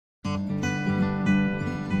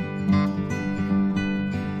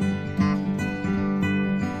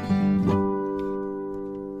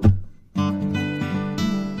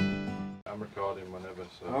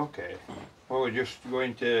So we're just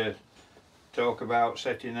going to talk about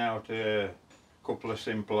setting out a couple of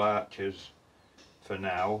simple arches for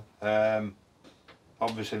now.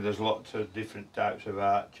 Obviously there's lots of different types of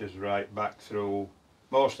arches right back through.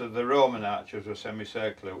 Most of the Roman arches were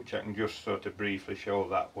semicircular, which I can just sort of briefly show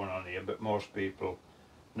that one on here, but most people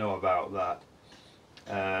know about that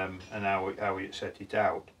and how you set it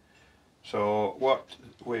out. So what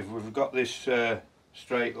we've got this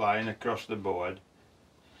straight line across the board,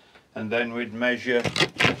 and then we'd measure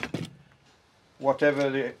whatever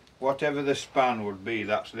the span would be.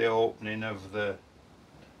 That's the opening of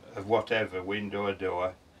whatever window or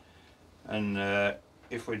door. And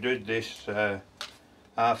if we did this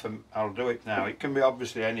I'll do it now. It can be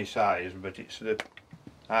obviously any size, but it's the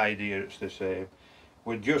idea, it's the same.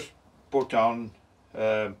 We'll just put on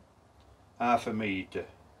half a metre.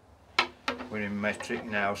 We're in metric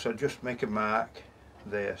now, so just make a mark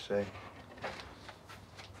there, say.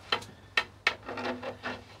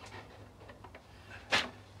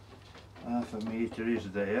 Half a metre is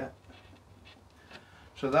there.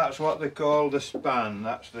 So that's what they call the span.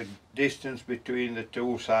 That's the distance between the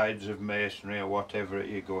two sides of masonry or whatever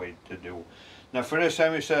you're going to do. Now for a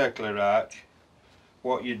semicircular arch,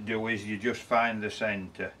 what you do is you just find the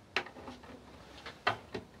centre.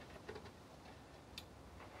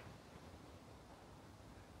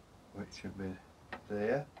 Which should be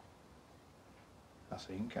there, I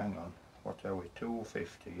think. Hang on, what are we,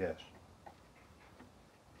 250, yes.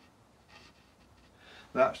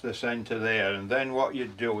 That's the centre there, and then what you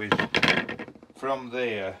do is from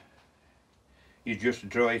there you just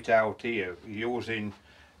draw it out here using,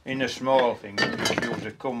 in a small thing, you just use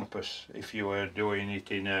a compass if you were doing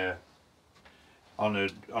it in on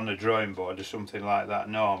a drawing board or something like that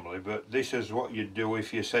normally, but this is what you do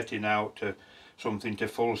if you're setting out something to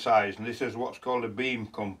full size, and this is what's called a beam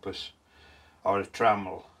compass or a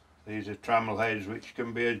trammel. These are trammel heads which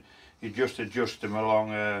can be, you just adjust them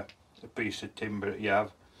along a piece of timber that you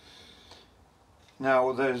have.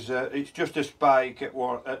 Now there's it's just a spike at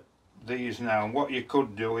these now, and what you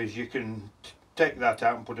could do is you can take that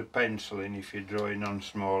out and put a pencil in if you're drawing on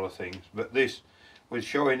smaller things, but this, with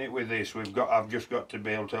showing it with this, I've just got to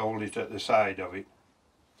be able to hold it at the side of it.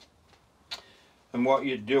 And what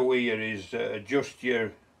you do here is adjust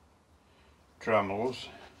your trammels,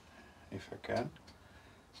 if I can.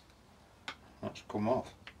 That's come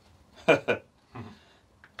off.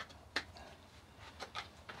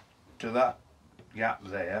 To that gap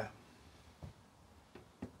there,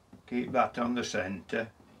 keep that on the centre,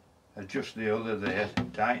 adjust the other there,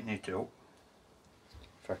 tighten it up.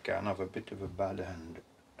 If I can, have a bit of a bad hand.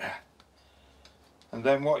 And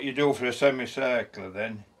then what you do for a semicircular,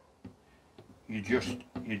 then you just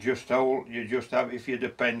have, if you had a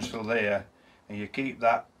pencil there, and you keep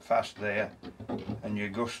that fast there, and you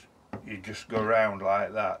just go round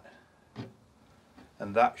like that,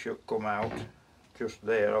 and that should come out just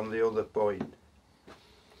there on the other point.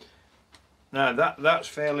 Now that's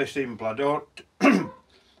fairly simple.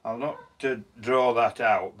 I'll not draw that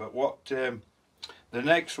out, but what the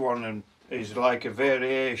next one is like a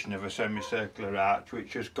variation of a semicircular arch,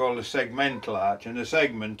 which is called a segmental arch, and a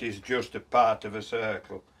segment is just a part of a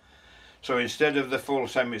circle. So instead of the full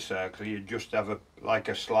semicircle, you just have like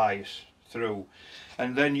a slice through,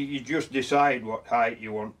 and then you just decide what height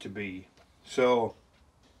you want to be. So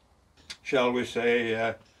shall we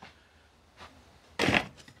say,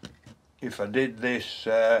 if I did this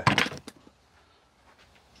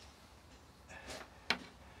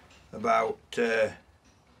about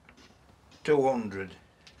 200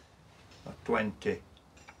 or 20,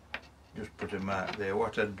 just put a mark there.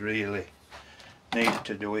 What I'd really need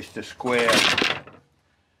to do is to square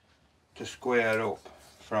up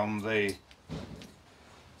from this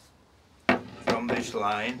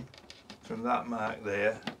line, from that mark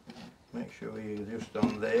there. Make sure you're just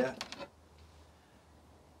on there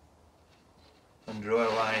and draw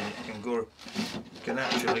a line. It can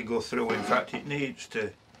actually go through. In fact, it needs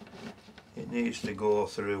to go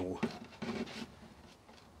through.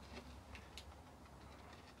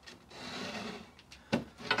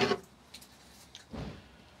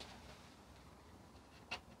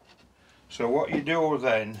 So what you do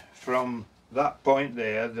then, from that point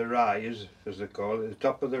there, the rise, as they call it, the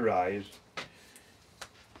top of the rise,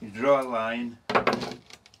 you draw a line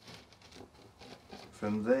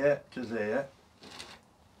from there to there.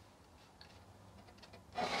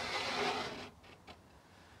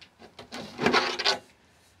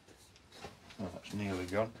 Oh, that's nearly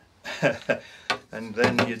gone. And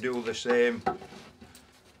then you do the same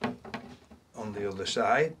on the other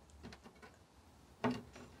side.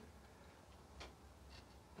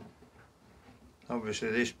 Obviously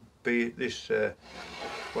this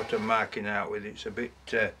what I'm marking out with, it's a bit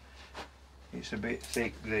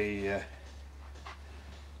thick,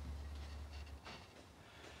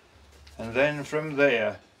 and then from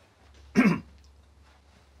there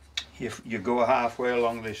you go halfway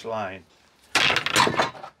along this line.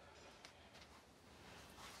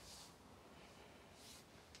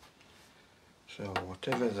 So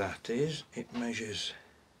whatever that is, it measures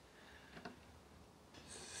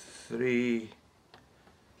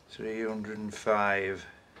 305.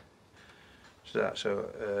 So that's no,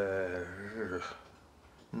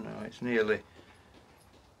 it's nearly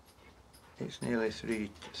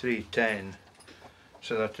 310.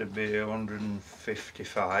 So that would be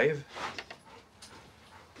 155.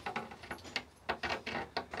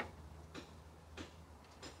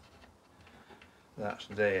 That's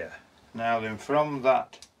there. Now then, from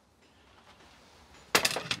that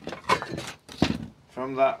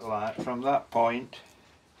line, from that point,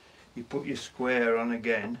 you put your square on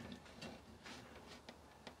again,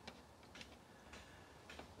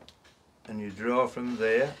 and you draw from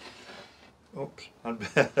there. Oops,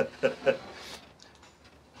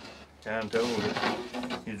 can't hold it.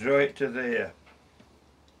 You draw it to there.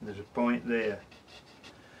 There's a point there.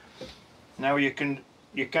 Now you can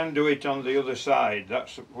do it on the other side.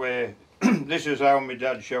 That's where this is how my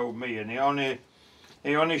dad showed me, and he only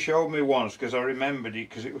showed me once because I remembered it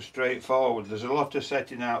because it was straightforward. There's a lot of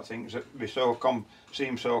setting out things that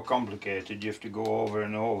seem so complicated. You have to go over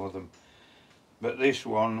and over them, but this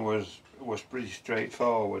one was pretty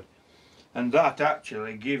straightforward, and that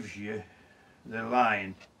actually gives you the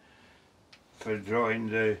line for drawing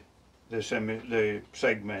the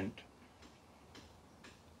segment.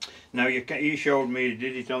 Now he showed me he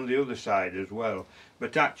did it on the other side as well,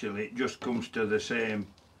 but actually it just comes to the same.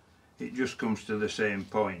 It just comes to the same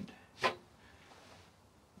point,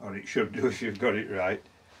 or it should do if you've got it right.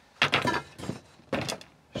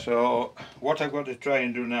 So what I've got to try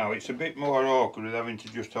and do now, it's a bit more awkward with having to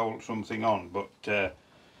just hold something on, but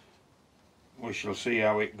we shall see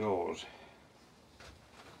how it goes.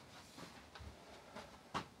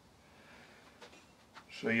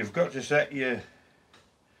 So you've got to set your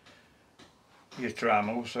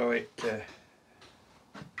trammel so it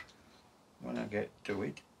when I get to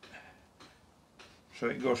it, so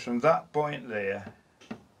it goes from that point there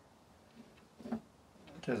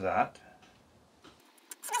to that.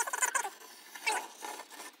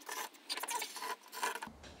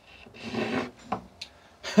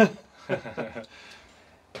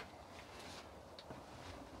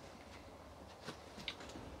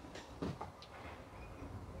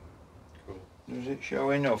 Does it show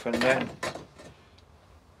enough? And then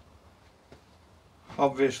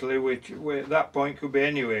obviously that point could be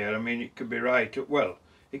anywhere. I mean, it could be right up, well,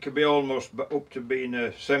 it could be almost up to being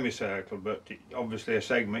a semicircle, but obviously a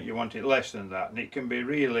segment you want it less than that, and it can be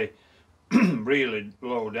really really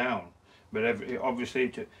low down, but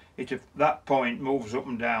obviously that point moves up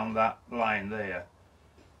and down that line there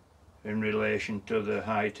in relation to the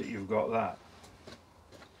height that you've got that.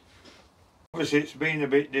 Obviously it's been a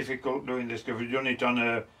bit difficult doing this because we've done it on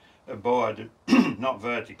a board not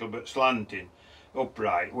vertical but slanting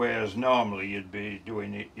upright, whereas normally you'd be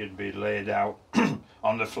laid out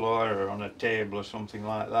on the floor or on a table or something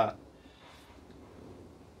like that.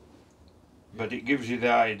 But it gives you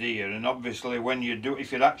the idea, and obviously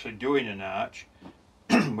if you're actually doing an arch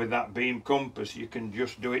with that beam compass, you can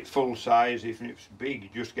just do it full size. Even if it's big, you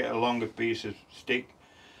just get a longer piece of stick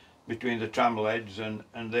between the trammel heads and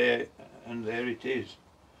there it is,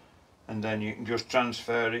 and then you can just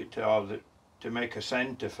transfer it to make a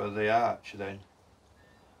centre for the arch then.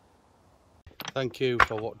 Thank you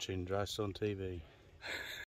for watching Dry Stone TV.